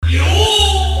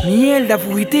Mierda,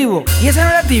 fugitivo. ¿Y esa no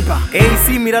es la tipa? Ey,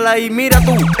 sí, mírala ahí, mira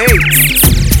tú. Ey,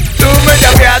 tú me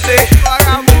chapeaste,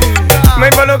 me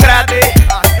involucraste,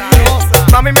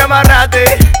 mami me amarraste,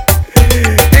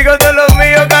 y con todo lo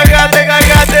mío cargaste.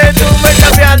 Tú me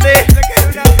chapeaste,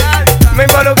 me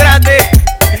involucraste,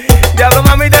 diablo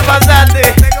mami te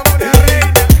pasaste,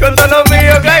 con todo lo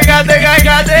mío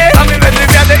cargaste. A mí me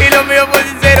tripeaste y lo mío fue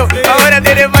sincero. Ahora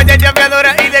tienes facha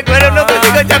chapeadora y de cuero no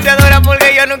consigo chapeadora,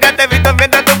 porque yo nunca te he visto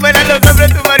mientras tú pelas los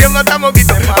hombres, tu Mario mata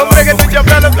moquito. Hombre que tú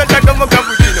chapeas lo sueltas como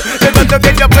capuchino, de tanto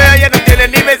que chapea ya no tiene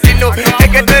ni vecino. Es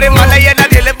que tú eres mala y a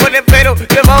nadie le pone pero,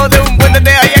 debajo de un puente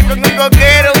te hallas con un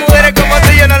coquero. Mujeres como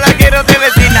tú yo no la quiero de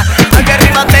vecina, aunque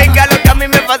arriba tenga lo que a mí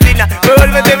me fascina.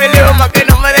 Mejor vete bien lejos pa' que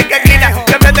no me des caquina.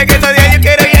 Cámbiate que todavía yo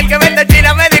quiero y el que vende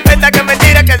China. Me di cuenta que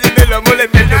mentira, que si te lo amo el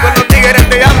infierno. Con los tigres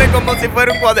te abren como si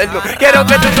fuera un cuaderno. Quiero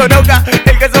que tú conozcas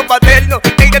el que son paterno,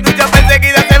 el que tu chapa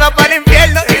enseguida se va para el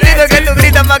infierno. Y digo que tú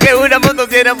gritas más que una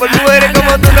motosierra, por mujeres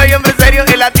como tú no hay hombre serio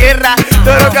en la tierra.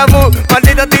 Toro Camus,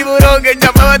 maldito tiburón, que el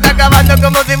chapeo está acabando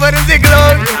como si fuera un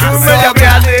ciclón. Tú me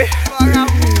chapeaste,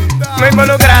 me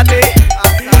involucraste,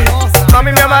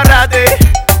 mami me amarraste,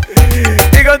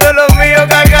 y con todo lo mío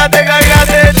cargaste.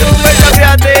 Tú me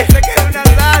chapeaste,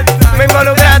 me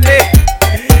involucraste,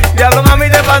 diablo mami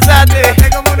te pasaste,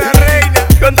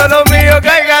 con todo lo mío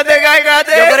cargaste.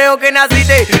 Yo creo que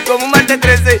naciste como un martes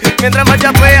 13, mientras más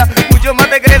chapeas, mucho más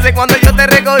te crece. Cuando yo te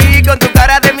recogí con tu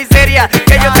cara de miseria,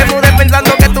 que yo te mudé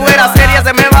pensando que tú eras seria.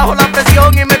 Se me bajó la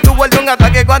presión y me tuvo el de un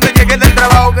ataque. Cuando llegué del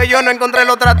trabajo que yo no encontré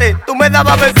lo traté. Tú me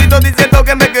dabas besitos diciendo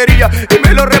que me quería y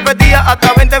me lo repetía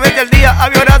hasta 20 veces al día.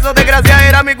 Avionazo de gracia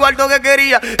era mi cuarto que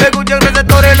quería. Escuchen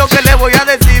receptores lo que le voy a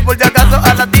decir, por si acaso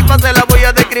a la tipa se la voy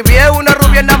a describir. Es una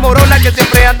rubia enamorona que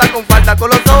siempre anda con falta, con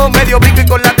los ojos medio bico y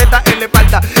con la teta en la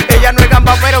espalda. Ella no es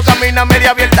gamba pero camina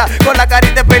media abierta, con la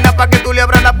carita de pena pa' que tú le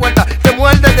abras la puerta. Te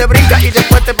muerde, te brinca y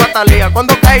después te patalea.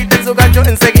 Cuando caíste en su gancho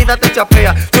enseguida te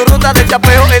chapea. Su ruta de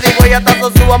chapeo es de huella hasta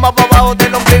sosúa, más pa' abajo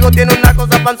del ombligo tiene una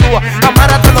cosa panzúa.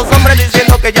 Amar a todos los hombres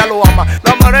diciendo que ya lo ama.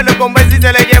 Los amores le convence y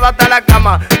se le lleva hasta la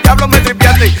cama. Diablo me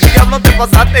tripiaste, diablo te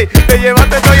pasaste, te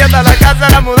llevaste todo y hasta la casa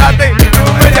la mudaste.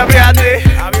 Tú me chapeaste,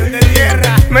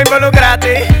 me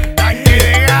involucraste,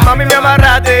 mami me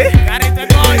amarraste,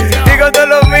 y con todo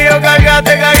lo mío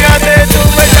cargaste.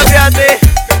 Tú me chapeaste,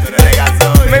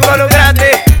 me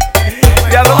involucraste,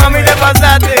 diablo mami te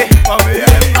pasaste,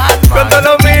 con todo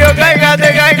lo mío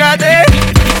cargaste.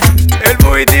 El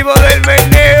fugitivo del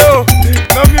meneo,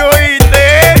 no me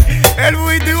oíste, el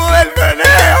fugitivo del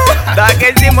meneo. Da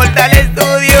que es Inmortal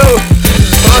Studio,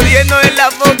 jodiendo en la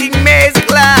fucking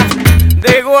mezcla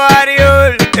de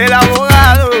Warrior, el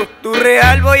abogado, tu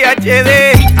Real Boy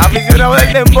HD, aficionado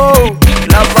del dembow,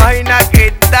 la vaina que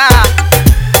está.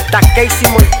 Da que es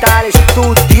Inmortal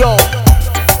Studio,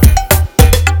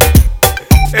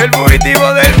 el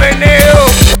fugitivo del meneo.